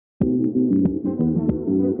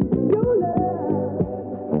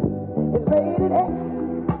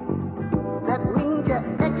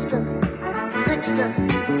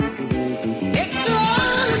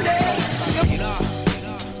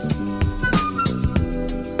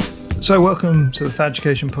So welcome to the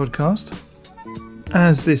Faducation podcast.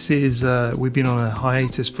 As this is, we've been on a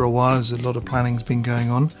hiatus for a while as a lot of planning's been going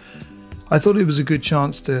on. I thought it was a good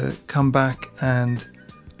chance to come back and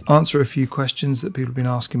answer a few questions that people have been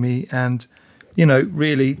asking me and, you know,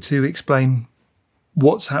 really to explain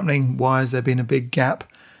what's happening, why has there been a big gap,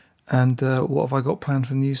 and what have I got planned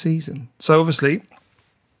for the new season. So obviously,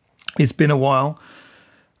 it's been a while.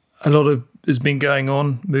 A lot has been going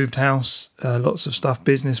on, moved house, lots of stuff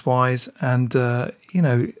business-wise. And, you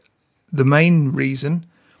know, the main reason,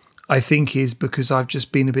 I think, is because I've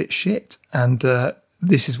just been a bit shit. And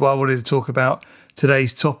this is why I wanted to talk about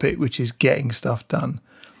today's topic, which is getting stuff done.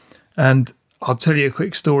 And I'll tell you a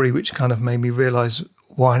quick story which kind of made me realise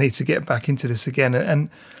why I need to get back into this again. And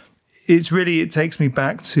it takes me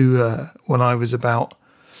back to when I was about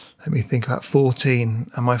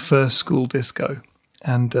 14, and my first school disco.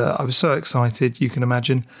 And I was so excited, you can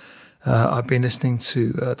imagine. I've been listening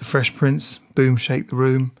to The Fresh Prince, Boom Shake the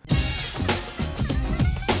Room. Yo,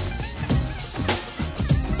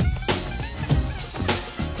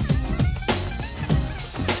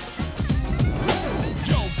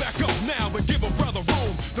 back up now and give a brother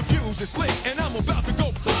room. The fuse is lit and I'm about to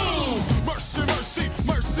go boom. Mercy, mercy,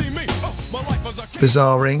 mercy me. Oh, my life was a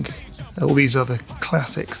Bizarre Inc., all these other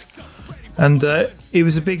classics. And it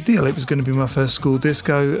was a big deal. It was going to be my first school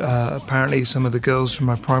disco. Apparently some of the girls from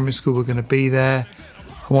my primary school were going to be there.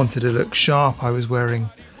 I wanted to look sharp. I was wearing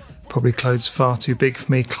probably clothes far too big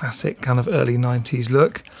for me, classic kind of early 90s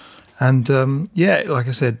look. And yeah, like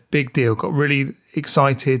I said, big deal. Got really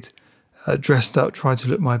excited, dressed up, tried to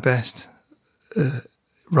look my best,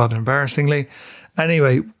 rather embarrassingly.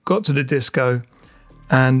 Anyway, got to the disco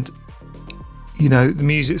and, you know, the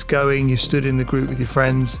music's going. You stood in the group with your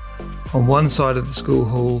friends. On one side of the school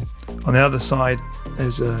hall, on the other side,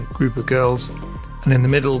 there's a group of girls, and in the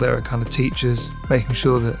middle there are kind of teachers making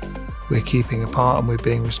sure that we're keeping apart and we're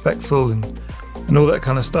being respectful and all that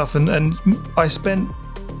kind of stuff. And I spent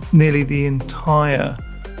nearly the entire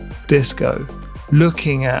disco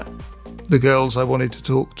looking at the girls I wanted to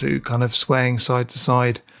talk to, kind of swaying side to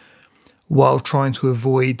side, while trying to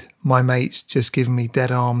avoid my mates just giving me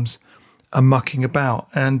dead arms and mucking about.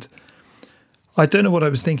 And I don't know what I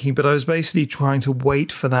was thinking, but I was basically trying to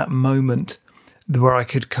wait for that moment where I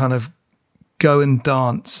could kind of go and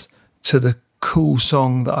dance to the cool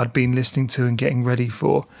song that I'd been listening to and getting ready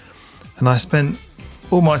for. And I spent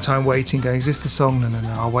all my time waiting, going, is this the song?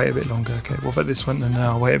 No, I'll wait a bit longer. Okay, what about this one? No,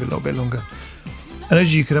 I'll wait a little bit longer. And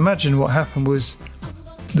as you can imagine, what happened was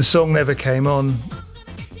the song never came on,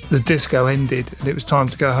 the disco ended, and it was time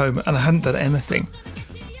to go home. And I hadn't done anything.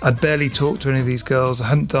 I'd barely talked to any of these girls. I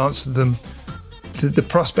hadn't danced with them. The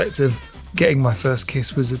prospect of getting my first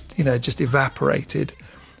kiss was, you know, just evaporated,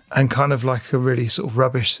 and kind of like a really sort of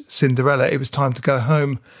rubbish Cinderella. It was time to go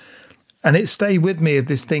home. And it stayed with me of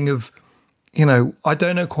this thing of, you know, I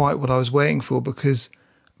don't know quite what I was waiting for, because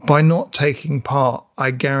by not taking part,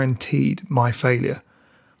 I guaranteed my failure.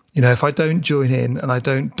 You know, if I don't join in and I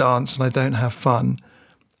don't dance and I don't have fun,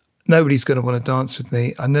 nobody's going to want to dance with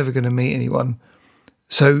me. I'm never going to meet anyone.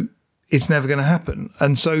 So it's never going to happen.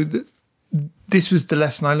 And so this was the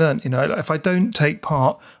lesson I learned. You know, if I don't take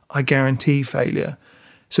part, I guarantee failure.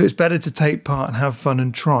 So it's better to take part and have fun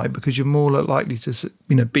and try, because you're more likely to,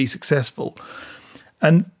 you know, be successful.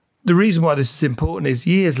 And the reason why this is important is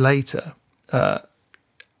years later,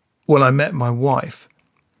 when I met my wife,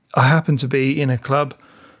 I happened to be in a club,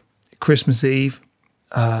 Christmas Eve.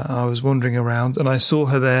 I was wandering around and I saw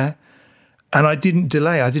her there, and I didn't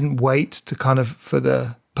delay. I didn't wait to kind of for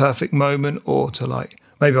the perfect moment, or to like,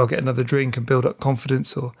 maybe I'll get another drink and build up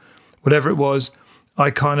confidence or whatever it was.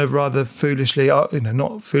 I kind of rather foolishly, you know,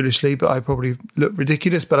 not foolishly, but I probably looked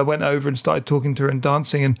ridiculous, but I went over and started talking to her and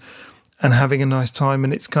dancing and having a nice time.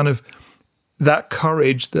 And it's kind of that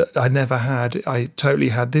courage that I never had, I totally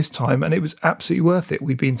had this time, and it was absolutely worth it.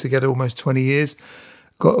 We've been together almost 20 years,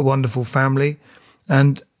 got a wonderful family,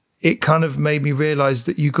 and it kind of made me realise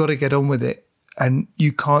that you got to get on with it, and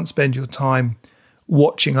you can't spend your time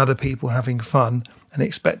watching other people having fun and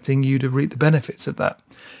expecting you to reap the benefits of that.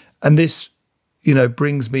 And this, you know,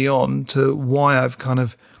 brings me on to why I've kind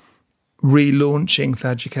of relaunching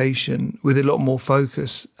Faducation with a lot more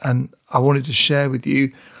focus. And I wanted to share with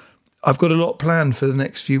you, I've got a lot planned for the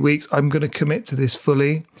next few weeks. I'm going to commit to this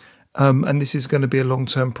fully. And this is going to be a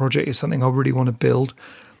long-term project. It's something I really want to build.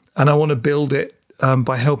 And I want to build it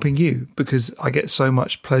by helping you, because I get so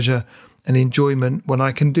much pleasure and enjoyment when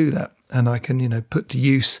I can do that. And I can, you know, put to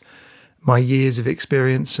use my years of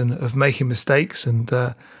experience and of making mistakes. And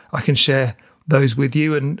I can share those with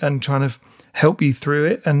you and trying to help you through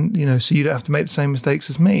it. And, so you don't have to make the same mistakes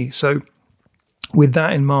as me. So with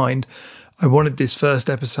that in mind, I wanted this first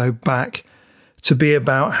episode back to be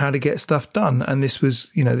about how to get stuff done. And this was,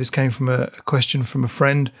 this came from a question from a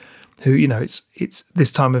friend who, it's this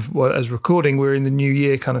time of, as recording, we're in the new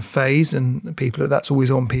year kind of phase, and that's always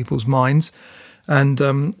on people's minds. And,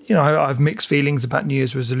 I have mixed feelings about New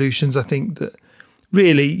Year's resolutions. I think that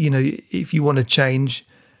really, if you want to change,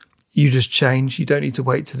 you just change. You don't need to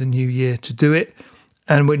wait to the new year to do it.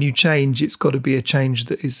 And when you change, it's got to be a change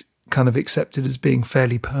that is kind of accepted as being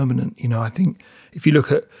fairly permanent. I think if you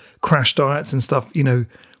look at crash diets and stuff,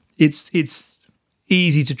 it's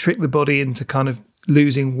easy to trick the body into kind of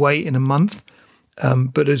losing weight in a month.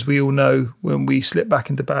 But as we all know, when we slip back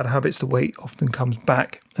into bad habits, the weight often comes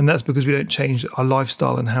back. And that's because we don't change our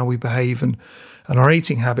lifestyle and how we behave and our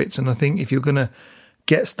eating habits. And I think if you're going to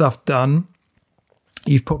get stuff done,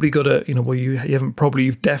 you've probably got to,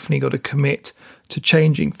 you've definitely got to commit to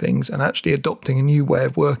changing things and actually adopting a new way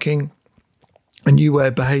of working, a new way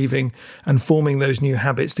of behaving, and forming those new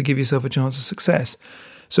habits to give yourself a chance of success.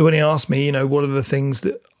 So when he asked me, what are the things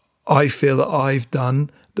that I feel that I've done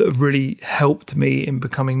that have really helped me in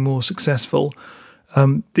becoming more successful,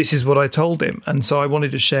 this is what I told him. And so I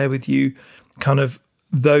wanted to share with you kind of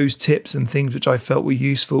those tips and things which I felt were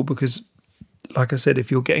useful, because like I said,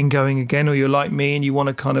 if you're getting going again, or you're like me and you want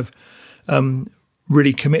to kind of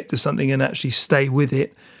really commit to something and actually stay with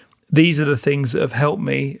it, these are the things that have helped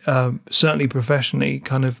me, certainly professionally,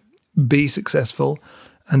 kind of be successful.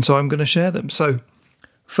 And so I'm going to share them. So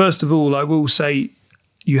first of all, I will say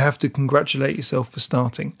you have to congratulate yourself for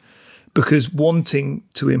starting, because wanting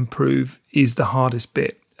to improve is the hardest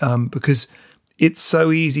bit, because it's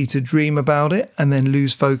so easy to dream about it and then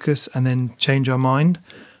lose focus and then change our mind.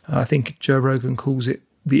 I think Joe Rogan calls it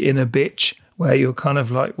the inner bitch, where you're kind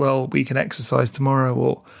of like, well, we can exercise tomorrow,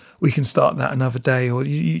 or we can start that another day, or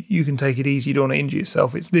you can take it easy, you don't want to injure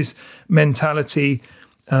yourself. It's this mentality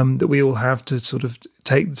that we all have to sort of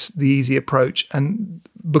take the easy approach. And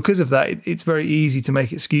because of that, it's very easy to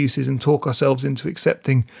make excuses and talk ourselves into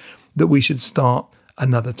accepting that we should start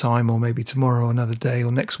another time, or maybe tomorrow, or another day,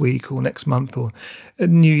 or next week, or next month, or a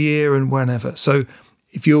new year, and whenever. So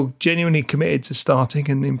if you're genuinely committed to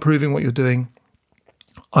starting and improving what you're doing,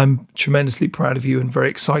 I'm tremendously proud of you and very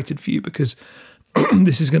excited for you, because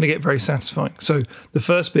this is going to get very satisfying. So the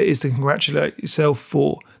first bit is to congratulate yourself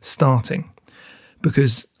for starting,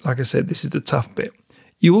 because, like I said, this is the tough bit.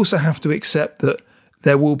 You also have to accept that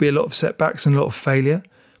there will be a lot of setbacks and a lot of failure.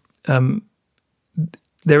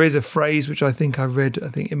 There is a phrase which I think I read, I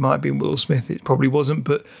think it might have been Will Smith, it probably wasn't,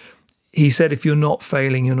 but he said, if you're not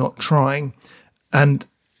failing, you're not trying. And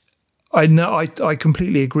I know I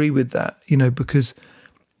completely agree with that, because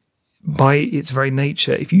by its very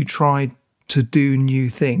nature, if you try to do new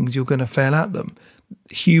things, you're going to fail at them.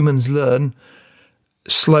 Humans learn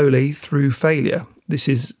slowly through failure. This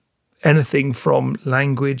is anything from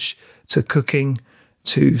language to cooking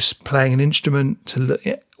to playing an instrument,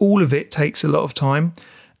 to all of it takes a lot of time.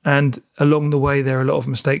 And along the way, there are a lot of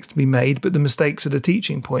mistakes to be made, but the mistakes are the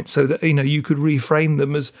teaching points, so that, you could reframe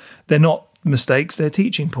them as they're not mistakes, they're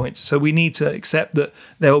teaching points. So we need to accept that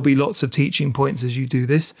there will be lots of teaching points as you do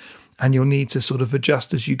this, and you'll need to sort of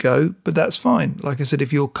adjust as you go, but that's fine. Like I said,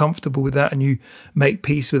 if you're comfortable with that and you make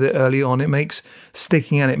peace with it early on, it makes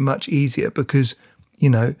sticking at it much easier, because,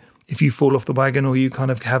 if you fall off the wagon or you kind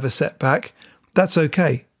of have a setback, that's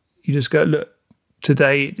okay. You just go, look,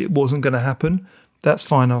 today it wasn't going to happen. That's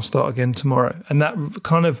fine. I'll start again tomorrow. And that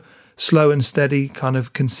kind of slow and steady kind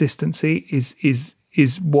of consistency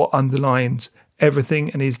is what underlines everything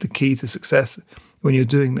and is the key to success when you're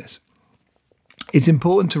doing this. It's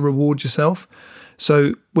important to reward yourself.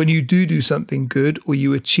 So when you do something good, or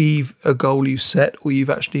you achieve a goal you set, or you've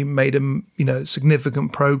actually made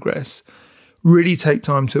significant progress, really take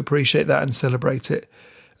time to appreciate that and celebrate it.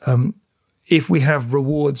 If we have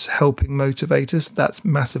rewards helping motivate us, that's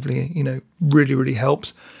massively, really, really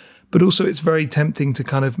helps. But also it's very tempting to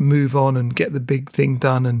kind of move on and get the big thing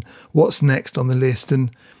done and what's next on the list.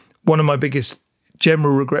 And one of my biggest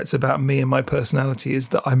general regrets about me and my personality is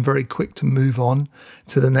that I'm very quick to move on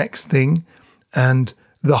to the next thing. And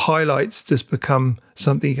the highlights just become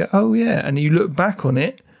something you go, oh yeah. And you look back on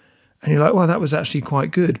it and you're like, well, that was actually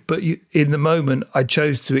quite good. But in the moment, I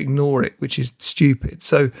chose to ignore it, which is stupid.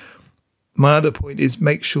 So my other point is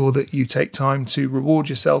make sure that you take time to reward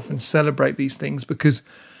yourself and celebrate these things, because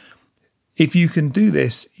if you can do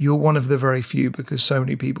this, you're one of the very few, because so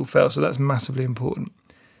many people fail. So that's massively important.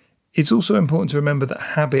 It's also important to remember that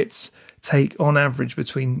habits take, on average,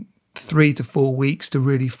 between 3 to 4 weeks to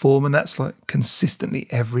really form, and that's like consistently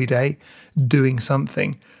every day doing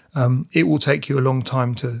something. It will take you a long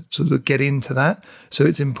time to sort of get into that. So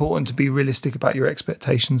it's important to be realistic about your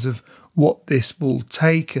expectations of what this will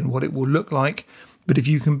take and what it will look like. But if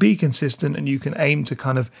you can be consistent and you can aim to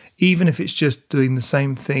kind of, even if it's just doing the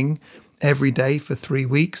same thing every day for 3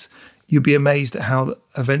 weeks, you'll be amazed at how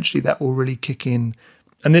eventually that will really kick in.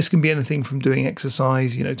 And this can be anything from doing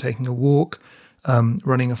exercise, taking a walk,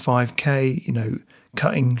 running a 5K,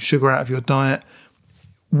 cutting sugar out of your diet.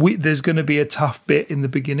 There's going to be a tough bit in the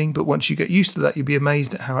beginning, but once you get used to that, you'll be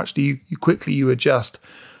amazed at how actually you quickly adjust.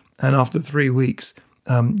 And after 3 weeks,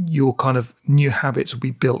 your kind of new habits will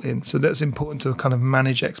be built in. So that's important to kind of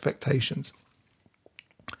manage expectations.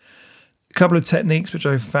 A couple of techniques which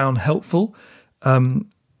I've found helpful.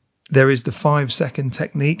 There is the 5-second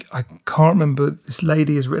technique. I can't remember, this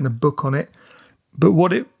lady has written a book on it, but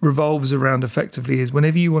what it revolves around effectively is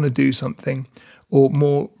whenever you want to do something, or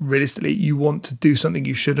more realistically, you want to do something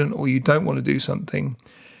you shouldn't, or you don't want to do something,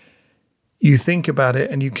 you think about it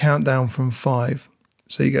and you count down from 5.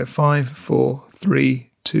 So you go 5, 4,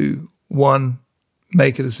 3, 2, 1,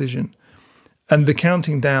 make a decision. And the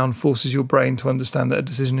counting down forces your brain to understand that a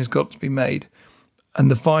decision has got to be made.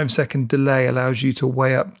 And the 5-second delay allows you to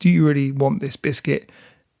weigh up, do you really want this biscuit?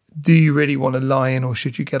 Do you really want to lie in, or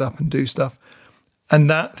should you get up and do stuff? And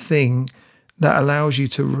that thing that allows you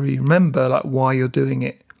to remember like why you're doing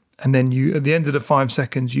it. And then you, at the end of the 5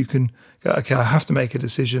 seconds, you can go, okay, I have to make a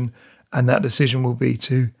decision. And that decision will be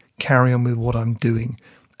to carry on with what I'm doing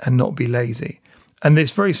and not be lazy. And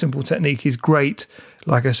this very simple technique is great,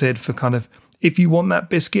 like I said, for kind of, if you want that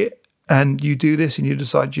biscuit and you do this and you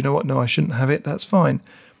decide, you know what, no, I shouldn't have it, that's fine.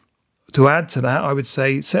 To add to that, I would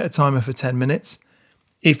say set a timer for 10 minutes.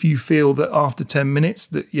 If you feel that after 10 minutes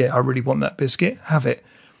that, yeah, I really want that biscuit, have it.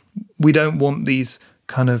 We don't want these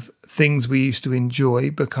kind of things we used to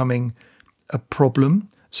enjoy becoming a problem.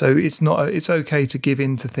 So it's okay to give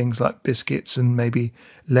in to things like biscuits and maybe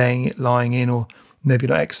lying in, or maybe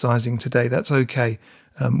not exercising today. That's okay.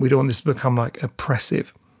 We don't want this to become like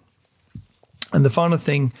oppressive. And the final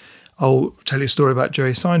thing, I'll tell you a story about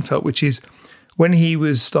Jerry Seinfeld, which is when he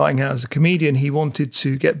was starting out as a comedian, he wanted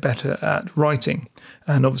to get better at writing.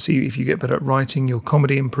 And obviously, if you get better at writing, your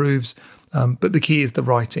comedy improves. But the key is the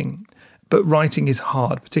writing. But writing is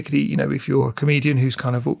hard, particularly, if you're a comedian who's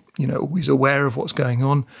kind of, always aware of what's going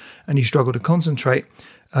on and you struggle to concentrate,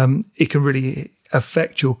 it can really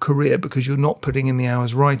affect your career because you're not putting in the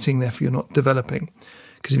hours writing, therefore you're not developing.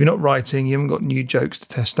 Because if you're not writing, you haven't got new jokes to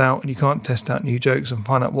test out, and you can't test out new jokes and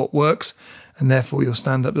find out what works, and therefore your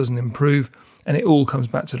stand-up doesn't improve, and it all comes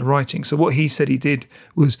back to the writing. So what he said he did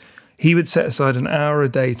was he would set aside an hour a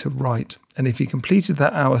day to write. And if he completed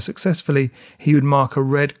that hour successfully, he would mark a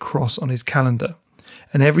red cross on his calendar.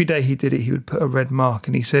 And every day he did it, he would put a red mark.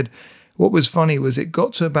 And he said what was funny was it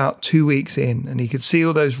got to about 2 weeks in and he could see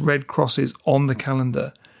all those red crosses on the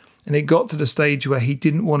calendar. And it got to the stage where he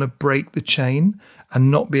didn't want to break the chain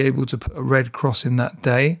and not be able to put a red cross in that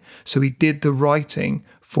day. So he did the writing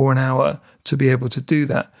for an hour to be able to do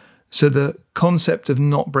that. So the concept of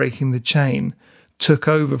not breaking the chain took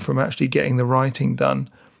over from actually getting the writing done.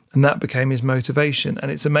 And that became his motivation.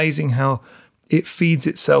 And it's amazing how it feeds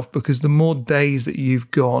itself, because the more days that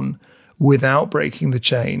you've gone without breaking the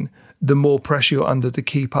chain, the more pressure you're under to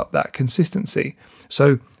keep up that consistency.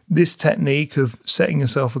 So this technique of setting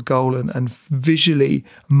yourself a goal and visually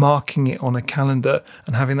marking it on a calendar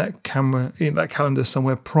and having that calendar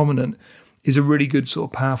somewhere prominent is a really good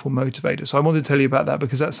sort of powerful motivator. So I want to tell you about that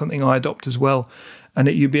because that's something I adopt as well. And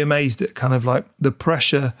you'd be amazed at kind of like the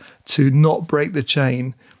pressure to not break the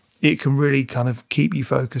chain. It can really kind of keep you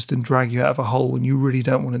focused and drag you out of a hole when you really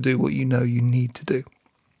don't want to do what you know you need to do.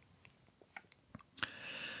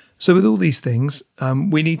 So with all these things,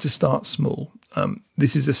 we need to start small.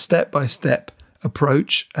 This is a step-by-step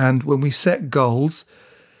approach. And when we set goals,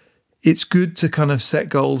 it's good to kind of set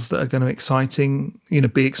goals that are going to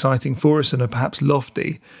be exciting for us and are perhaps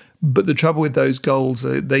lofty. But the trouble with those goals,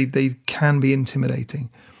 they can be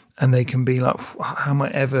intimidating, and they can be like, how am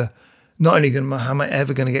I ever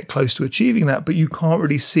going to get close to achieving that? But you can't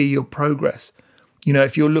really see your progress.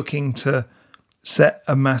 If you're looking to set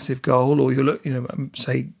a massive goal, or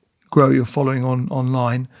say grow your following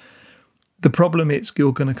online, the problem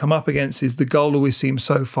you're going to come up against is the goal always seems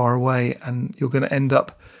so far away, and you're going to end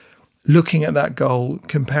up looking at that goal,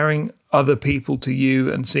 comparing other people to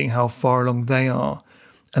you and seeing how far along they are.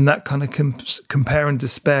 And that kind of compare and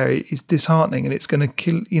despair is disheartening, and it's going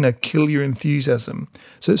to kill your enthusiasm.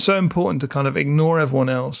 So it's so important to kind of ignore everyone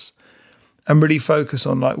else and really focus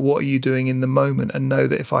on like, what are you doing in the moment, and know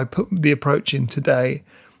that if I put the approach in today,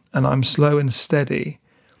 and I'm slow and steady,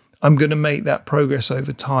 I'm going to make that progress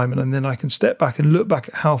over time. And then I can step back and look back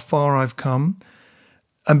at how far I've come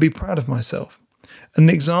and be proud of myself. An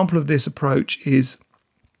example of this approach is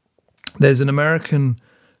there's an American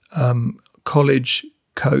college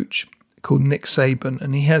coach called Nick Saban,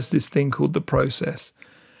 and he has this thing called the process.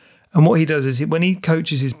 And what he does is when he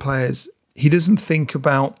coaches his players, he doesn't think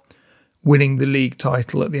about winning the league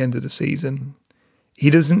title at the end of the season. He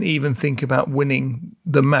doesn't even think about winning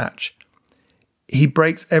the match. He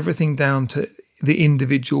breaks everything down to the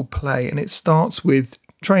individual play, and it starts with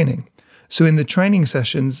training. So in the training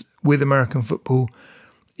sessions with American football,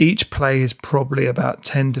 each play is probably about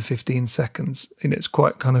 10 to 15 seconds, and it's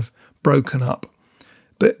quite kind of broken up.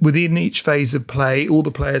 But within each phase of play, all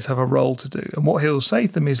the players have a role to do. And what he'll say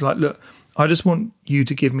to them is like, look, I just want you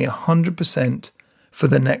to give me 100% for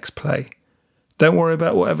the next play. Don't worry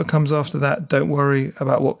about whatever comes after that. Don't worry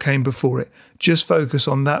about what came before it. Just focus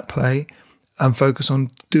on that play and focus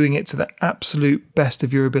on doing it to the absolute best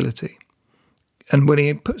of your ability. And when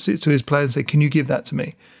he puts it to his players and say, can you give that to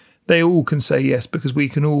me? They all can say yes, because we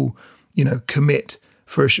can all, commit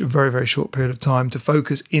for a very, very short period of time to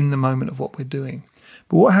focus in the moment of what we're doing.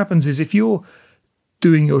 But what happens is if you're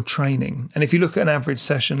doing your training, and if you look at an average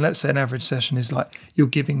session, let's say an average session is like you're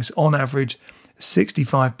giving on average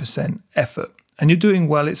 65% effort, and you're doing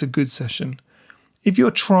well, it's a good session. If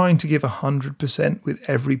you're trying to give 100% with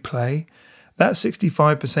every play, that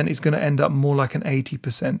 65% is going to end up more like an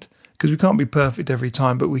 80%, because we can't be perfect every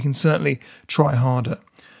time, but we can certainly try harder.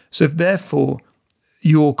 So if therefore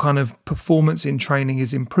your kind of performance in training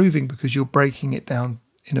is improving because you're breaking it down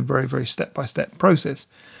in a very, very step-by-step process,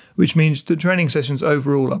 which means the training sessions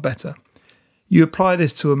overall are better. You apply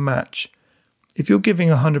this to a match. If you're giving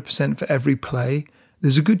 100% for every play,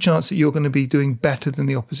 there's a good chance that you're going to be doing better than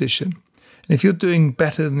the opposition. And if you're doing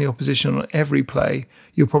better than the opposition on every play,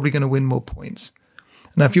 you're probably going to win more points.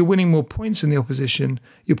 Now, if you're winning more points than the opposition,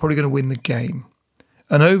 you're probably going to win the game.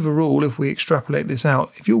 And overall, if we extrapolate this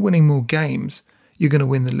out, if you're winning more games, you're going to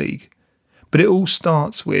win the league. But it all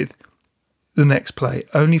starts with the next play.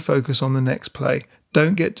 Only focus on the next play.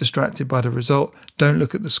 Don't get distracted by the result. Don't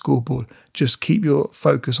look at the scoreboard. Just keep your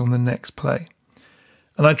focus on the next play.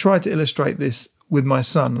 And I tried to illustrate this with my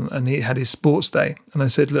son, and he had his sports day. And I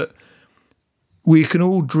said, look, we can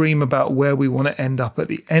all dream about where we want to end up at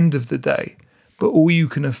the end of the day, but all you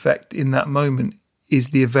can affect in that moment is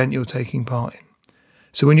the event you're taking part in.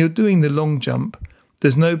 So when you're doing the long jump,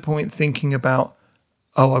 there's no point thinking about,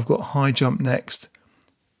 oh, I've got high jump next,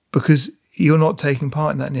 because you're not taking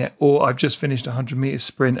part in that yet, or I've just finished a 100-meter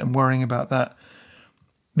sprint and worrying about that.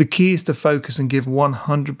 The key is to focus and give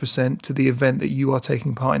 100% to the event that you are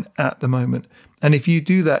taking part in at the moment. And if you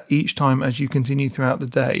do that each time as you continue throughout the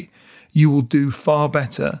day, you will do far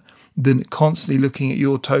better than constantly looking at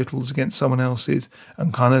your totals against someone else's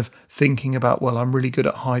and kind of thinking about, well, I'm really good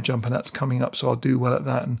at high jump and that's coming up, so I'll do well at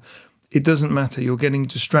that. And it doesn't matter. You're getting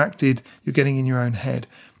distracted. You're getting in your own head.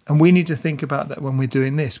 And we need to think about that when we're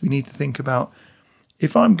doing this. We need to think about,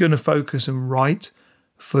 if I'm going to focus and write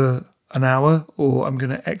for an hour, or I'm going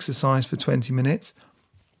to exercise for 20 minutes,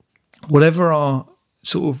 whatever our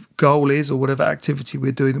sort of goal is, or whatever activity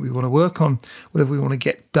we're doing that we want to work on, whatever we want to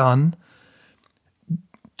get done,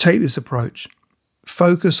 take this approach.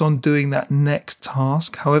 Focus on doing that next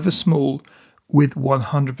task, however small, with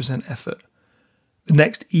 100% effort. The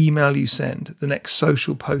next email you send, the next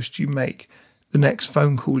social post you make, the next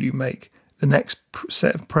phone call you make, the next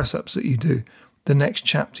set of press-ups that you do, the next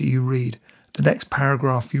chapter you read, the next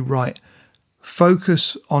paragraph you write.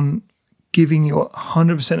 Focus on giving your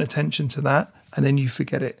 100% attention to that, and then you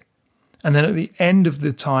forget it. And then at the end of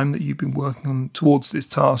the time that you've been working on towards this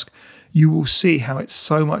task, you will see how it's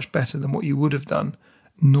so much better than what you would have done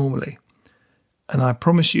normally. And I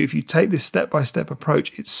promise you, if you take this step-by-step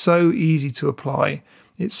approach, it's so easy to apply,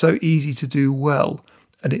 it's so easy to do well,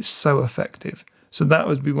 and it's so effective. So that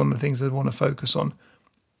would be one of the things I'd want to focus on.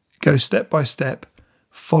 Go step by step,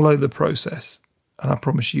 follow the process, and I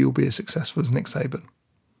promise you, you'll be as successful as Nick Saban.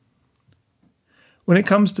 When it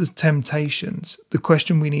comes to temptations, the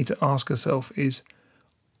question we need to ask ourselves is,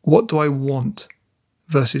 what do I want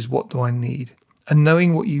versus what do I need? And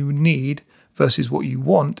knowing what you need versus what you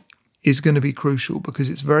want is going to be crucial, because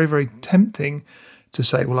it's very, very tempting to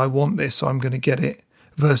say, well, I want this, so I'm going to get it,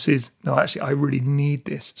 versus, no, actually, I really need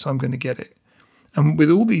this, so I'm going to get it. And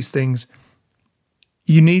with all these things,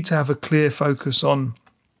 you need to have a clear focus on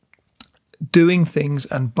doing things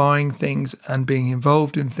and buying things and being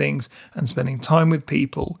involved in things and spending time with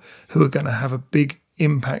people who are going to have a big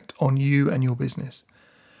impact on you and your business.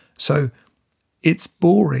 So it's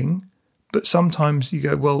boring, but sometimes you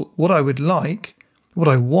go, well, what I would like What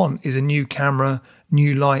I want is a new camera,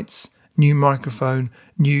 new lights, new microphone,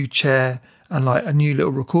 new chair, and like a new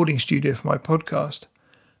little recording studio for my podcast.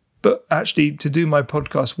 But actually, to do my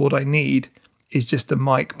podcast, what I need is just a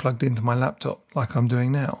mic plugged into my laptop like I'm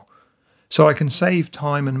doing now. So I can save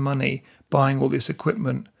time and money buying all this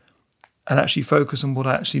equipment and actually focus on what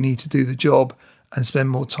I actually need to do the job and spend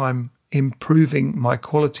more time improving my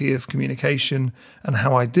quality of communication and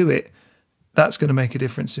how I do it. That's going to make a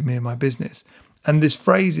difference in me and my business. And this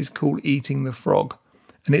phrase is called eating the frog.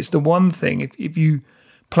 And it's the one thing, if you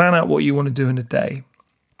plan out what you want to do in a day,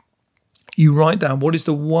 you write down what is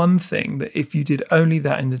the one thing that if you did only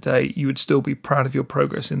that in the day, you would still be proud of your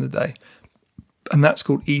progress in the day. And that's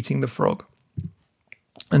called eating the frog.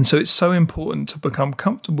 And so it's so important to become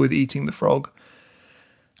comfortable with eating the frog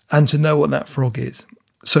and to know what that frog is.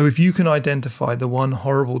 So if you can identify the one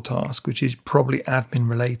horrible task, which is probably admin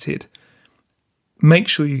related, make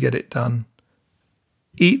sure you get it done.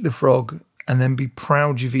 Eat the frog and then be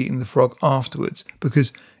proud you've eaten the frog afterwards,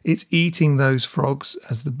 because it's eating those frogs,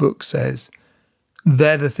 as the book says,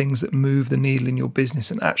 they're the things that move the needle in your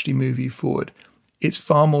business and actually move you forward. It's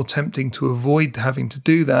far more tempting to avoid having to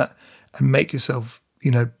do that and make yourself,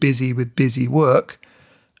 busy with busy work,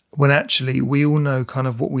 when actually we all know kind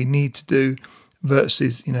of what we need to do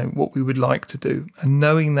versus, what we would like to do. And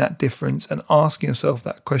knowing that difference and asking yourself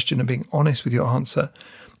that question and being honest with your answer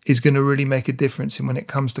is going to really make a difference in when it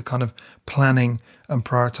comes to kind of planning and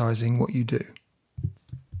prioritizing what you do.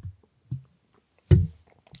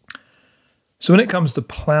 So when it comes to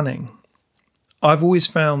planning, I've always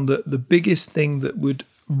found that the biggest thing that would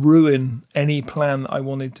ruin any plan that I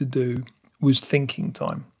wanted to do was thinking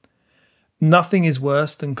time. Nothing is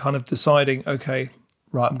worse than kind of deciding, okay,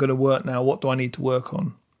 right, I'm going to work now. What do I need to work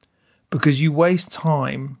on? Because you waste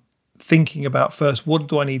time thinking about first, what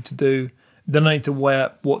do I need to do? Then I need to weigh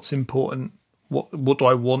up what's important. What do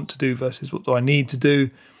I want to do versus what do I need to do?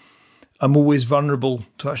 I'm always vulnerable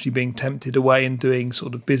to actually being tempted away and doing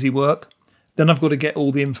sort of busy work. Then I've got to get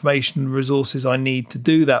all the information and resources I need to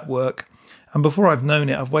do that work. And before I've known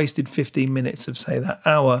it, I've wasted 15 minutes of, say, that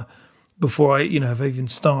hour before I, have even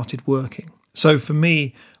started working. So for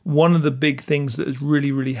me, one of the big things that has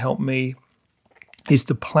really, really helped me is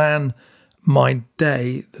to plan my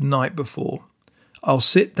day the night before. I'll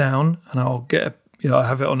sit down and I'll get, I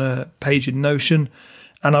have it on a page in Notion,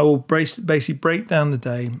 and I will basically break down the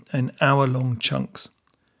day in hour-long chunks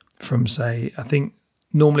from, say, I think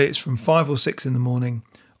normally it's from 5 or 6 in the morning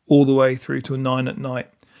all the way through to 9 at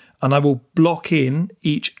night. And I will block in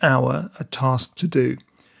each hour a task to do.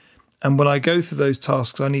 And when I go through those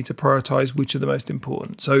tasks, I need to prioritize which are the most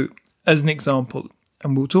important. So as an example,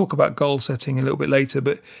 and we'll talk about goal setting a little bit later,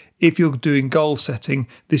 but if you're doing goal setting,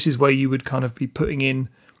 this is where you would kind of be putting in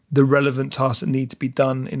the relevant tasks that need to be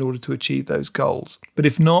done in order to achieve those goals. But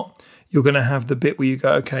if not, you're going to have the bit where you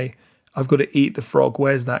go, okay, I've got to eat the frog.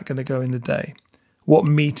 Where's that going to go in the day? What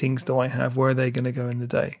meetings do I have? Where are they going to go in the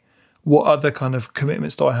day? What other kind of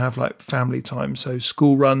commitments do I have, like family time? So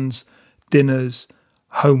school runs, dinners,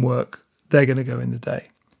 homework, they're going to go in the day.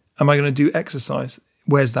 Am I going to do exercise?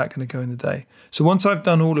 Where's that going to go in the day? So once I've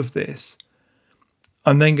done all of this,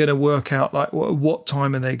 I'm then going to work out like what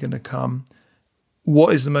time are they going to come?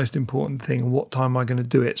 What is the most important thing? And what time am I going to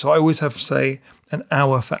do it? So I always have, say, an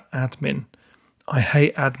hour for admin. I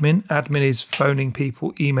hate admin. Admin is phoning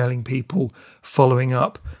people, emailing people, following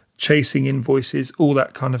up, chasing invoices, all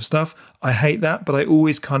that kind of stuff. I hate that, but I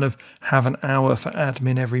always kind of have an hour for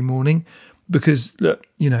admin every morning because, look,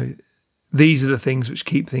 these are the things which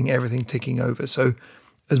keep everything ticking over. So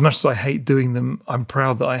as much as I hate doing them, I'm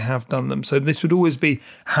proud that I have done them. So this would always be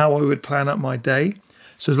how I would plan out my day.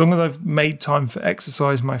 So as long as I've made time for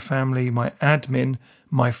exercise, my family, my admin,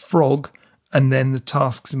 my frog, and then the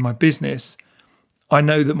tasks in my business, I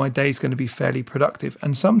know that my day is going to be fairly productive.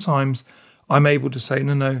 And sometimes I'm able to say,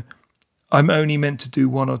 no, I'm only meant to do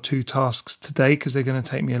 1 or 2 tasks today because they're going to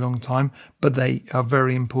take me a long time, but they are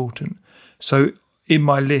very important. So in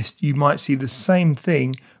my list, you might see the same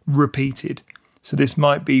thing repeated. So this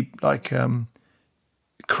might be like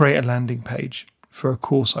create a landing page for a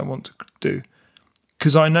course I want to do.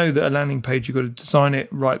 Because I know that a landing page, you've got to design it,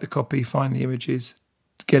 write the copy, find the images,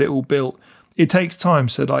 get it all built. It takes time.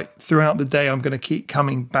 So like throughout the day, I'm going to keep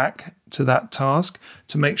coming back to that task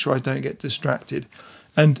to make sure I don't get distracted.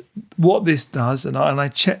 And what this does, and I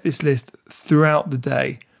check this list throughout the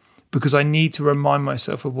day because I need to remind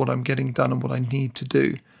myself of what I'm getting done and what I need to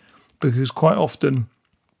do. Because quite often,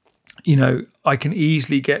 I can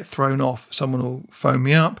easily get thrown off. Someone will phone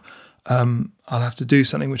me up. I'll have to do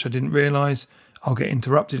something which I didn't realize. I'll get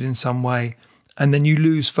interrupted in some way. And then you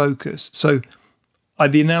lose focus. So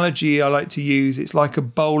The analogy I like to use, it's like a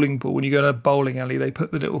bowling ball. When you go to a bowling alley, they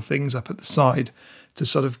put the little things up at the side to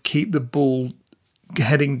sort of keep the ball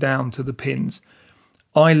heading down to the pins.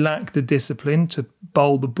 I lack the discipline to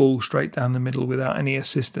bowl the ball straight down the middle without any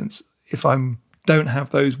assistance. If I don't have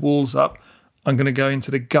those walls up, I'm going to go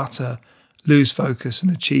into the gutter, lose focus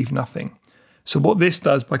and achieve nothing. So what this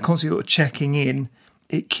does, by constantly sort of checking in,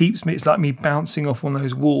 it keeps me, it's like me bouncing off on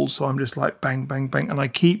those walls. So I'm just like bang, bang, bang. And I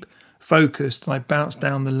keep focused and I bounce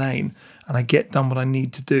down the lane and I get done what I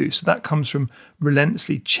need to do. So that comes from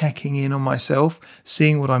relentlessly checking in on myself,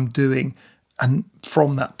 seeing what I'm doing, and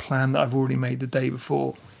from that plan that I've already made the day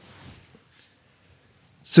before.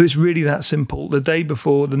 So it's really that simple.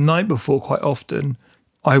 The night before, quite often,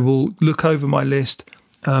 I will look over my list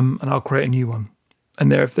and I'll create a new one.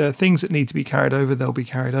 And if there are things that need to be carried over, they'll be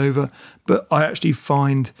carried over. But I actually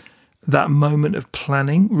find that moment of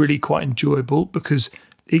planning really quite enjoyable, because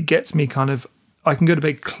it gets me I can go to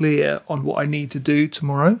bed clear on what I need to do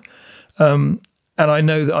tomorrow. And I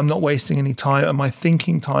know that I'm not wasting any time, and my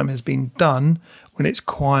thinking time has been done when it's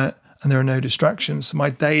quiet and there are no distractions. So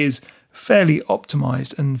my day is fairly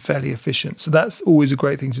optimized and fairly efficient. So that's always a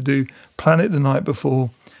great thing to do. Plan it the night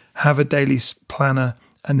before, have a daily planner,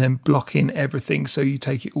 and then block in everything so you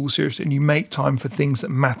take it all seriously and you make time for things that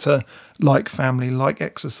matter, like family, like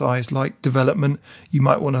exercise, like development. You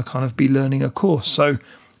might want to be learning a course. So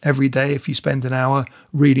every day, if you spend an hour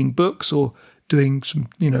reading books or doing some,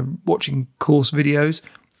 watching course videos,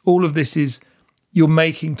 all of this is, you're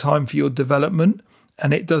making time for your development,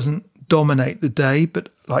 and it doesn't dominate the day, but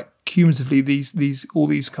like cumulatively, all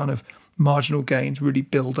these kind of marginal gains really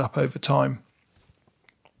build up over time.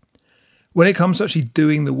 When it comes to actually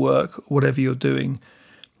doing the work, whatever you're doing,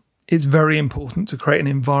 it's very important to create an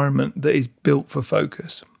environment that is built for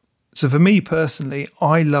focus. So for me personally,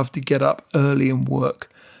 I love to get up early and work,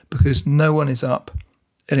 because no one is up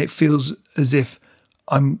and it feels as if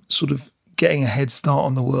I'm sort of getting a head start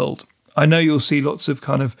on the world. I know you'll see lots of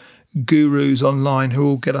kind of gurus online who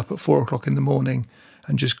all get up at 4 o'clock in the morning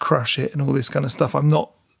and just crush it and all this kind of stuff. I'm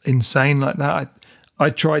not insane like that. I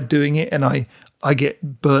tried doing it and I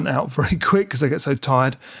get burnt out very quick because I get so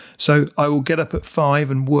tired. So I will get up at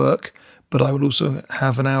 5 and work, but I will also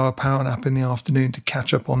have an hour power nap in the afternoon to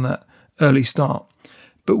catch up on that early start.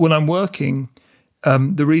 But when I'm working,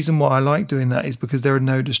 the reason why I like doing that is because there are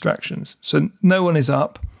no distractions. So no one is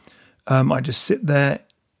up. I just sit there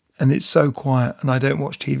and it's so quiet, and I don't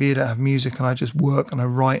watch TV, I don't have music, and I just work and I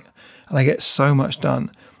write and I get so much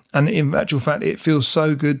done. And in actual fact, it feels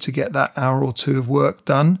so good to get that hour or two of work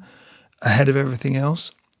done ahead of everything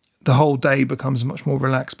else. The whole day becomes much more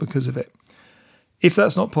relaxed because of it. If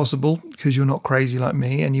that's not possible, because you're not crazy like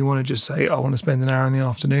me and you want to just say, I want to spend an hour in the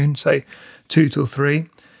afternoon, say 2 till 3,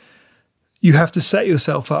 you have to set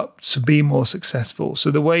yourself up to be more successful.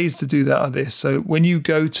 So the ways to do that are this. So when you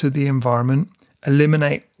go to the environment,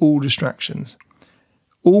 eliminate all distractions.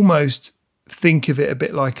 Almost think of it a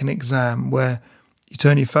bit like an exam where you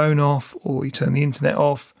turn your phone off or you turn the internet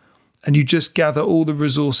off, and you just gather all the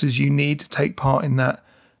resources you need to take part in that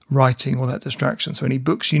writing or that distraction. So any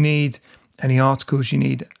books you need, any articles you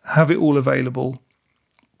need, have it all available,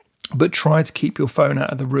 but try to keep your phone out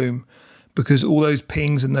of the room, because all those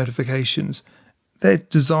pings and notifications, they're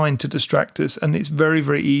designed to distract us, and it's very,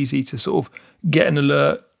 very easy to sort of get an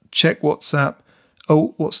alert, check WhatsApp,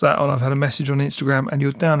 oh, what's that? Oh, I've had a message on Instagram, and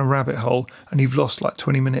you're down a rabbit hole and you've lost like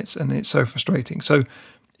 20 minutes and it's so frustrating. So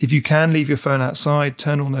if you can, leave your phone outside,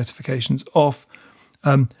 turn all notifications off,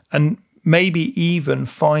 and maybe even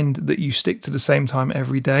find that you stick to the same time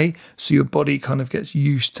every day so your body kind of gets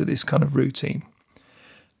used to this kind of routine.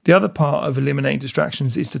 The other part of eliminating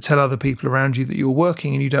distractions is to tell other people around you that you're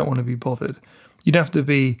working and you don't want to be bothered. You don't have to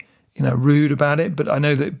be, rude about it, but I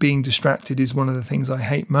know that being distracted is one of the things I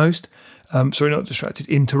hate most. Sorry, not distracted,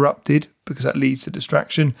 interrupted, because that leads to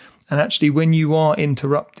distraction. And actually, when you are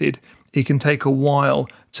interrupted, it can take a while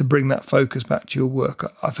to bring that focus back to your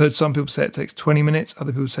work. I've heard some people say it takes 20 minutes,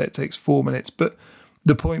 other people say it takes 4 minutes. But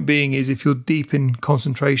the point being is, if you're deep in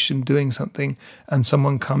concentration doing something and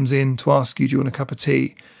someone comes in to ask you, do you want a cup of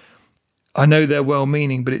tea? I know they're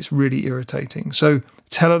well-meaning, but it's really irritating. So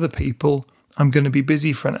tell other people, I'm going to be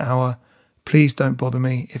busy for an hour. Please don't bother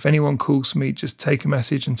me. If anyone calls me, just take a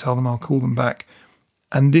message and tell them I'll call them back.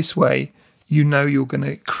 And this way, you're going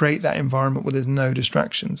to create that environment where there's no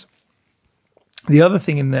distractions. The other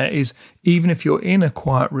thing in there is, even if you're in a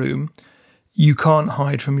quiet room, you can't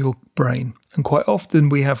hide from your brain. And quite often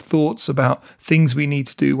we have thoughts about things we need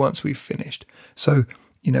to do once we've finished. So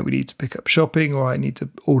we need to pick up shopping, or I need to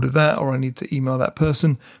order that, or I need to email that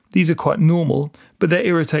person. These are quite normal, but they're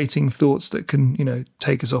irritating thoughts that can,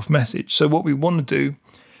 take us off message. So what we want to do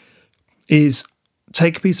is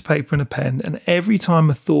take a piece of paper and a pen, and every time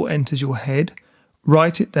a thought enters your head,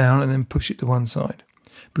 write it down and then push it to one side.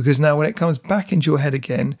 Because now when it comes back into your head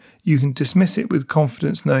again, you can dismiss it with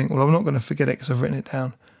confidence, knowing, well, I'm not going to forget it because I've written it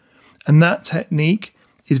down. And that technique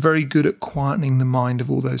is very good at quietening the mind of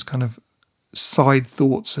all those kind of side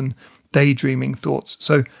thoughts and daydreaming thoughts.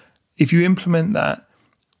 So if you implement that,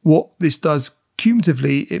 what this does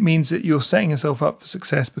cumulatively, it means that you're setting yourself up for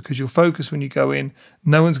success because you're focused when you go in.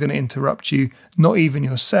 No one's going to interrupt you, not even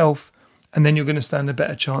yourself. And then you're going to stand a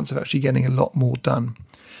better chance of actually getting a lot more done.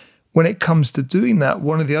 When it comes to doing that,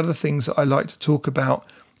 one of the other things that I like to talk about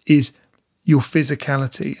is your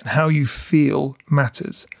physicality, and how you feel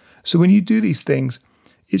matters. So when you do these things,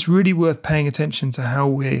 it's really worth paying attention to how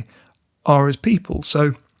we are as people.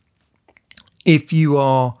 So if you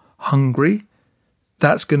are hungry,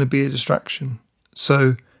 that's going to be a distraction.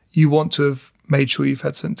 So you want to have made sure you've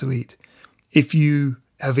had something to eat. If you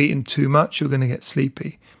have eaten too much, you're going to get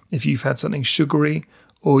sleepy. If you've had something sugary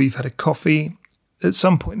or you've had a coffee, at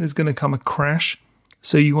some point there's going to come a crash.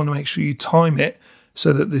 So you want to make sure you time it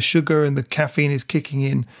so that the sugar and the caffeine is kicking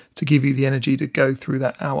in to give you the energy to go through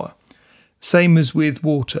that hour. Same as with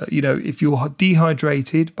water. If you're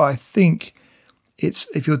dehydrated by,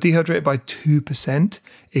 if you're dehydrated by 2%,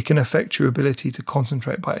 it can affect your ability to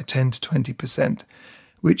concentrate by 10 to 20%,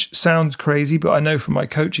 which sounds crazy, but I know from my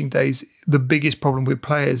coaching days, the biggest problem with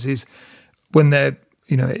players is when they're,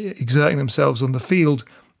 exerting themselves on the field,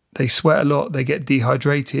 they sweat a lot, they get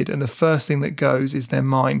dehydrated, and the first thing that goes is their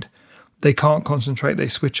mind. They can't concentrate, they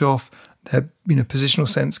switch off, their positional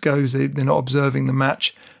sense goes, they're not observing the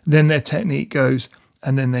match, then their technique goes,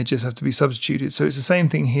 and then they just have to be substituted. So it's the same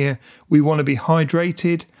thing here. We want to be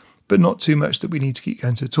hydrated, but not too much that we need to keep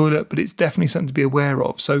going to the toilet, but it's definitely something to be aware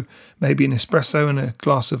of. So maybe an espresso and a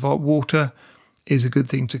glass of hot water is a good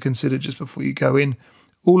thing to consider just before you go in.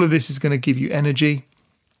 All of this is going to give you energy.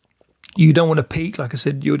 You don't want to peak, like I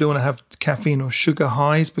said, you don't want to have caffeine or sugar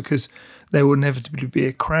highs because there will inevitably be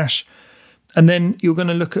a crash. And then you're going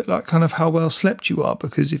to look at like kind of how well slept you are,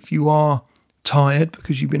 because if you are tired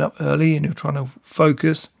because you've been up early and you're trying to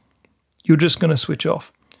focus, you're just going to switch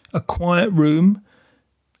off. A quiet room,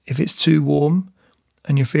 if it's too warm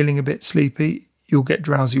and you're feeling a bit sleepy, you'll get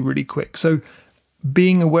drowsy really quick. So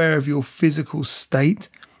being aware of your physical state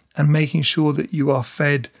and making sure that you are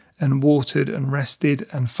fed and watered and rested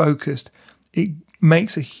and focused, it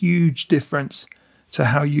makes a huge difference to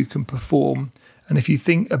how you can perform. And if you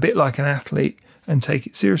think a bit like an athlete and take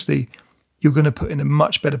it seriously, you're going to put in a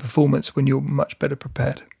much better performance when you're much better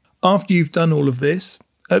prepared. After you've done all of this,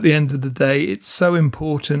 at the end of the day, it's so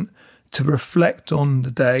important to reflect on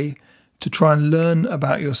the day, to try and learn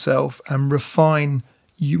about yourself and refine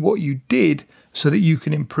what you did so that you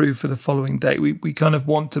can improve for the following day. We kind of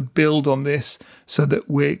want to build on this so that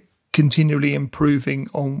we're continually improving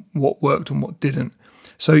on what worked and what didn't.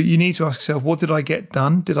 So you need to ask yourself, what did I get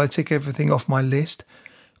done? Did I tick everything off my list?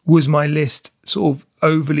 Was my list sort of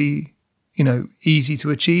overly, easy to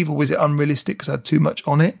achieve, or was it unrealistic because I had too much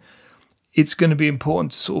on it? It's going to be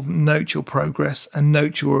important to sort of note your progress and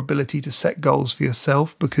note your ability to set goals for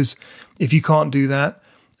yourself, because if you can't do that,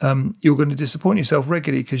 you're going to disappoint yourself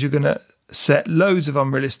regularly because you're going to set loads of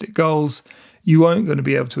unrealistic goals. You won't going to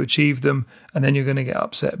be able to achieve them, and then you're going to get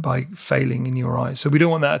upset by failing in your eyes. So we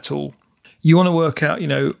don't want that at all. You want to work out,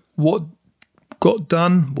 what got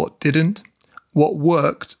done, what didn't, what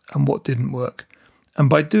worked and what didn't work. And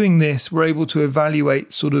by doing this, we're able to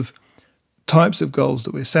evaluate sort of types of goals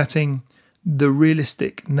that we're setting, the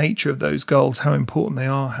realistic nature of those goals, how important they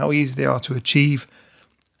are, how easy they are to achieve,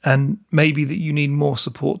 and maybe that you need more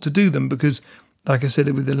support to do them. Because, like I said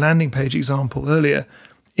with the landing page example earlier,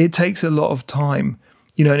 it takes a lot of time,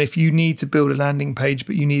 and if you need to build a landing page,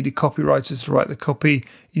 but you need a copywriter to write the copy,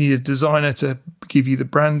 you need a designer to give you the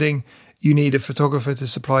branding, you need a photographer to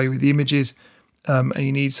supply you with the images, and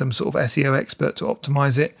you need some sort of SEO expert to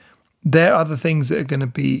optimize it. There are other things that are going to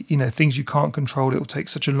be, things you can't control. It will take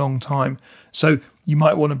such a long time. So you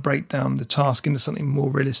might want to break down the task into something more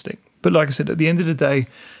realistic. But like I said, at the end of the day,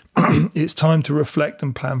 it's time to reflect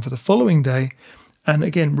and plan for the following day. And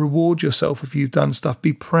again, reward yourself if you've done stuff.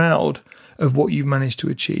 Be proud of what you've managed to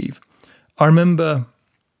achieve. I remember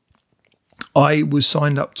I was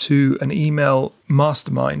signed up to an email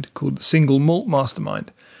mastermind called the Single Malt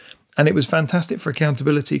Mastermind. And it was fantastic for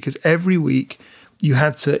accountability because every week you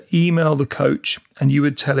had to email the coach and you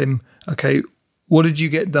would tell him, okay, what did you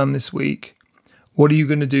get done this week? What are you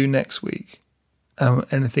going to do next week?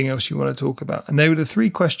 anything else you want to talk about. And they were the 3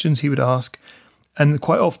 questions he would ask, and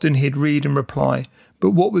quite often he'd read and reply.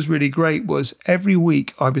 But what was really great was every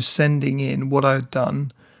week I was sending in what I had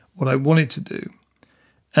done, what I wanted to do.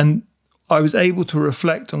 And I was able to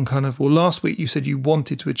reflect on kind of, well, last week you said you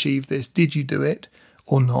wanted to achieve this. Did you do it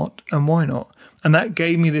or not? And why not? And that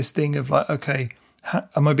gave me this thing of like, okay,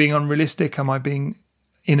 am I being unrealistic? Am I being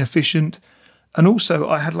inefficient? And also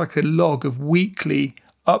I had like a log of weekly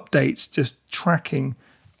updates, just tracking.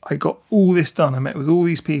 I got all this done. I met with all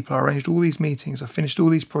these people. I arranged all these meetings. I finished all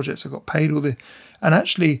these projects. I got paid all this. And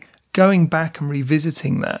actually going back and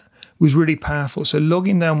revisiting that was really powerful. So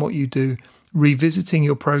logging down what you do, revisiting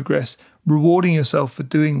your progress, rewarding yourself for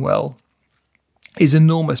doing well is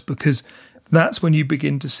enormous, because that's when you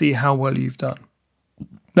begin to see how well you've done.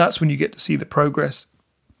 That's when you get to see the progress,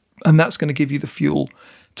 and that's going to give you the fuel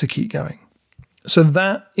to keep going. So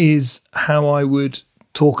that is how I would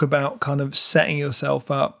talk about kind of setting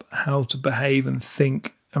yourself up, how to behave and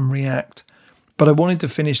think and react. But I wanted to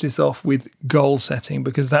finish this off with goal setting,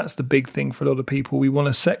 because that's the big thing for a lot of people. We want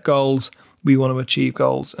to set goals, we want to achieve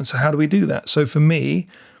goals. And so how do we do that? So for me,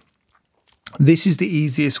 this is the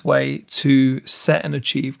easiest way to set and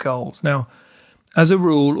achieve goals. Now, as a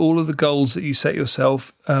rule, all of the goals that you set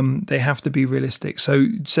yourself, they have to be realistic. So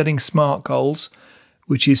setting SMART goals,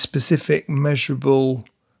 which is specific, measurable,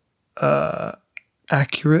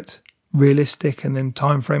 accurate, realistic, and then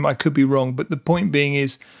time frame. I could be wrong, but the point being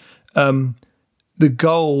is the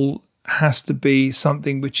goal has to be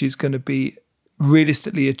something which is going to be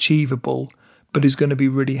realistically achievable, but is going to be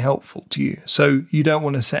really helpful to you. So you don't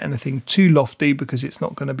want to set anything too lofty, because it's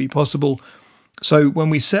not going to be possible. So when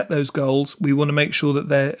we set those goals, we want to make sure that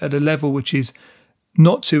they're at a level which is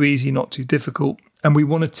not too easy, not too difficult. And we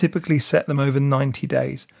want to typically set them over 90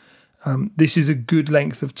 days. This is a good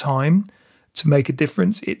length of time to make a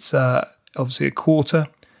difference. It's obviously a quarter,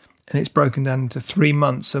 and it's broken down into 3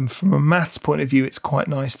 months. And from a maths point of view, it's quite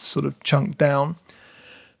nice to sort of chunk down.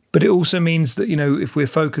 But it also means that, if we're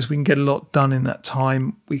focused, we can get a lot done in that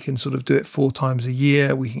time. We can sort of do it 4 times a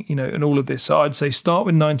year. We can, and all of this. So I'd say start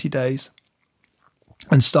with 90 days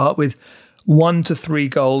and start with 1 to 3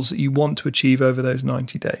 goals that you want to achieve over those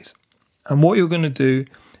 90 days. And what you're going to do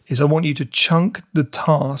is I want you to chunk the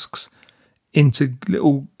tasks into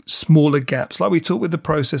little smaller gaps. Like we talked with the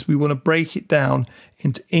process, we want to break it down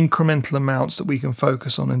into incremental amounts that we can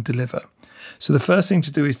focus on and deliver. So the first thing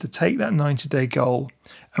to do is to take that 90-day goal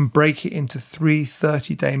and break it into 3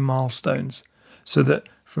 30-day milestones, so that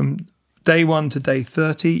from day 1 to day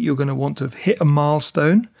 30, you're going to want to have hit a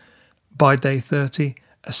milestone by day 30,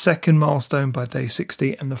 a second milestone by day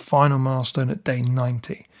 60, and the final milestone at day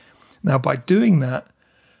 90. Now, by doing that,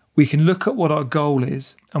 we can look at what our goal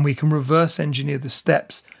is, and we can reverse engineer the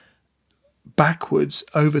steps backwards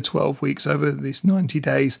over 12 weeks, over these 90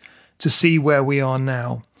 days, to see where we are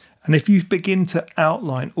now. And if you begin to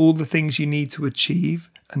outline all the things you need to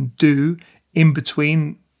achieve and do in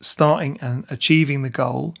between starting and achieving the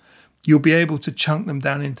goal, you'll be able to chunk them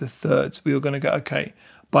down into thirds. We are going to go, okay,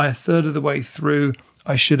 by a third of the way through,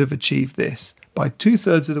 I should have achieved this. By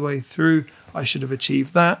 2/3 of the way through, I should have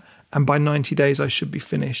achieved that. And by 90 days, I should be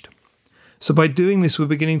finished. So by doing this, we're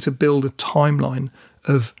beginning to build a timeline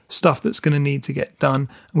of stuff that's going to need to get done.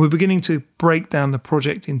 And we're beginning to break down the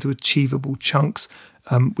project into achievable chunks,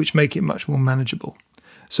 which make it much more manageable.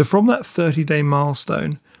 So from that 30-day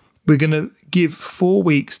milestone, we're going to give 4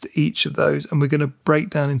 weeks to each of those, and we're going to break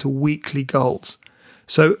down into weekly goals.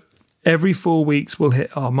 So every 4 weeks, we'll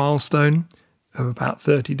hit our milestone of about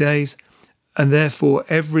 30 days. And therefore,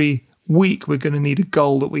 every week, we're going to need a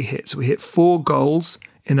goal that we hit. So we hit 4 goals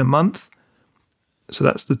in a month. So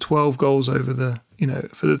that's the 12 goals over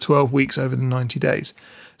for the 12 weeks over the 90 days.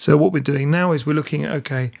 So what we're doing now is we're looking at,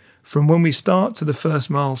 okay, from when we start to the first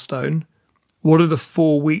milestone, what are the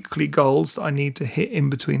 4 weekly goals that I need to hit in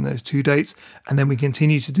between those 2 dates? And then we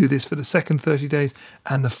continue to do this for the second 30 days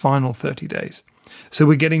and the final 30 days. So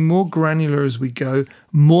we're getting more granular as we go,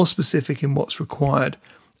 more specific in what's required.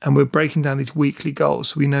 And we're breaking down these weekly goals.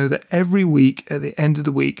 So we know that every week, at the end of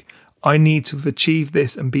the week, I need to have achieved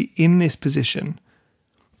this and be in this position.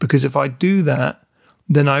 Because if I do that,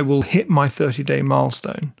 then I will hit my 30-day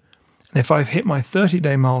milestone. And if I've hit my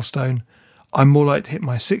 30-day milestone, I'm more likely to hit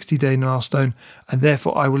my 60-day milestone, and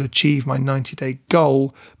therefore I will achieve my 90-day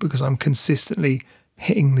goal because I'm consistently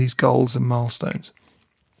hitting these goals and milestones.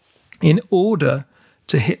 In order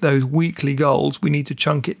to hit those weekly goals, we need to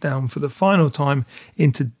chunk it down for the final time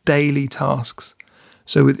into daily tasks.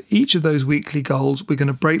 So with each of those weekly goals, we're going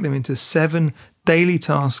to break them into 7 daily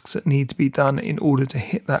tasks that need to be done in order to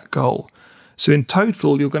hit that goal. So in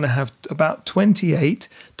total, you're going to have about 28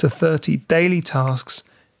 to 30 daily tasks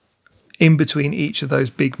in between each of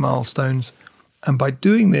those big milestones. And by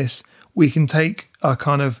doing this, we can take a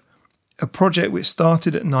project which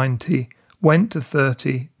started at 90, went to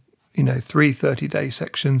 30, 3 30-day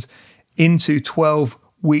sections, into 12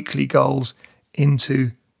 weekly goals,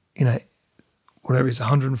 into, whatever it is,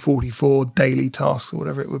 144 daily tasks or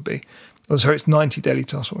whatever it would be. Oh, sorry, it's 90 daily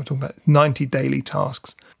tasks, what we're talking about. 90 daily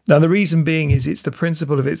tasks. Now, the reason being is it's the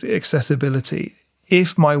principle of its accessibility.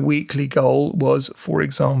 If my weekly goal was, for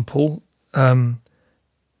example,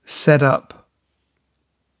 set up,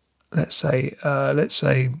 let's say,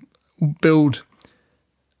 build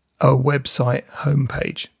a website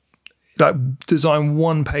homepage, like design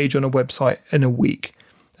one page on a website in a week.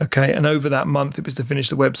 Okay, and over that month it was to finish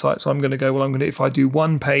the website. So I'm going to go, if I do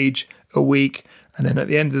one page a week, and then at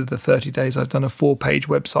the end of the 30 days I've done a 4-page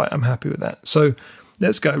website, I'm happy with that. So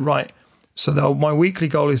let's go, right. So my weekly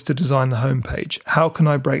goal is to design the homepage. How can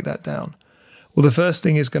I break that down? Well, the first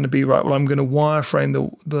thing is going to be, I'm going to wireframe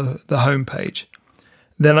the homepage.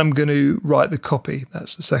 Then I'm going to write the copy.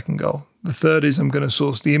 That's the second goal. The third is I'm going to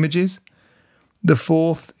source the images. The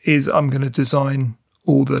fourth is I'm going to design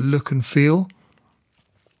all the look and feel.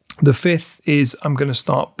 The fifth is I'm going to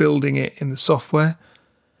start building it in the software.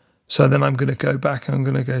 So then I'm going to go back and I'm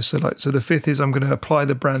going to go, so the fifth is I'm going to apply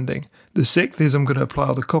the branding. The sixth is I'm going to apply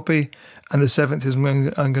all the copy. And the seventh is I'm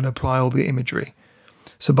going to apply all the imagery.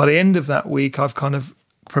 So by the end of that week, I've kind of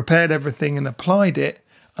prepared everything and applied it,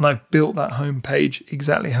 and I've built that homepage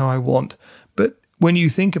exactly how I want. But when you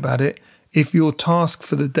think about it, if your task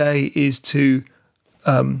for the day is to,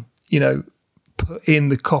 put in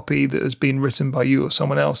the copy that has been written by you or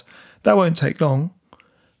someone else, that won't take long.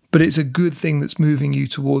 But it's a good thing that's moving you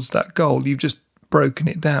towards that goal. You've just broken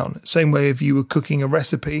it down. Same way if you were cooking a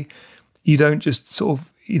recipe, you don't just sort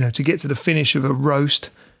of, to get to the finish of a roast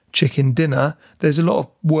chicken dinner, there's a lot of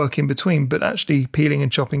work in between, but actually peeling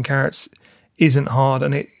and chopping carrots isn't hard,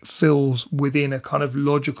 and it fills within a kind of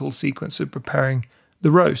logical sequence of preparing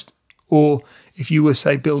the roast. Or if you were,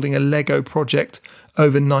 say, building a Lego project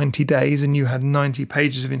over 90 days and you had 90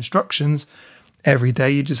 pages of instructions, every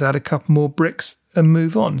day you just add a couple more bricks and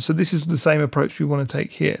move on. So this is the same approach we want to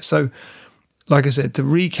take here. So like I said, to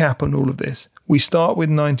recap on all of this, we start with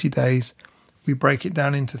 90 days, we break it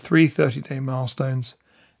down into 3 30-day milestones.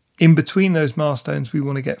 In between those milestones, we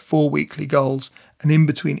want to get 4 weekly goals, and in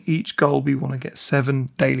between each goal, we want to get 7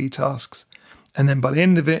 daily tasks. And then by the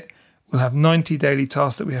end of it, we'll have 90 daily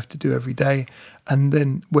tasks that we have to do every day. And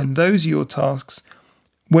then when those are your tasks,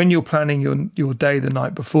 when you're planning your day the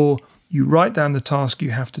night before, you write down the task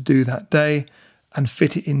you have to do that day and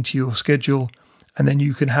fit it into your schedule. And then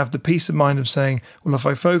you can have the peace of mind of saying, well, if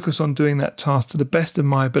I focus on doing that task to the best of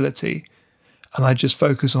my ability, and I just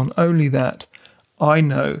focus on only that, I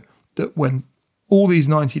know that when all these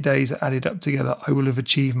 90 days are added up together, I will have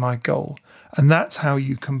achieved my goal. And that's how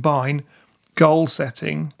you combine goal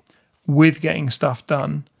setting with getting stuff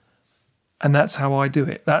done. And that's how I do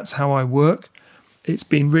it. That's how I work. It's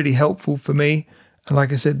been really helpful for me. And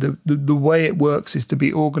like I said, the way it works is to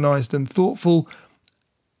be organised and thoughtful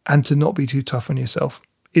and to not be too tough on yourself.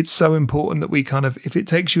 It's so important that we if it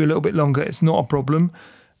takes you a little bit longer, it's not a problem.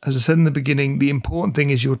 As I said in the beginning, the important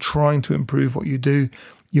thing is you're trying to improve what you do.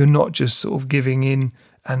 You're not just sort of giving in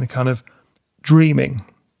and kind of dreaming.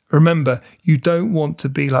 Remember, you don't want to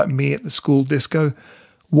be like me at the school disco,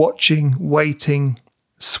 watching, waiting,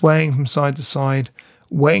 swaying from side to side,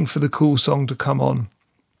 waiting for the cool song to come on.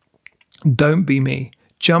 Don't be me.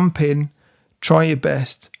 Jump in, try your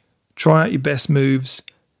best, try out your best moves,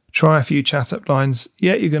 try a few chat-up lines.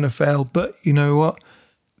 Yeah, you're going to fail, but you know what?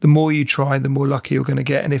 The more you try, the more lucky you're going to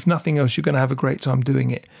get. And if nothing else, you're going to have a great time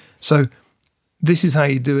doing it. So this is how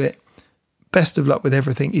you do it. Best of luck with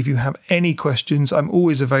everything. If you have any questions, I'm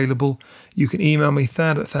always available. You can email me,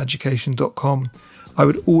 thad@thaducation.com. I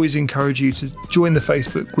would always encourage you to join the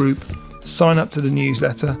Facebook group, sign up to the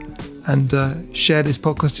newsletter, and share this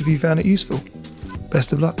podcast if you found it useful.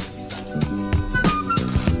 Best of luck.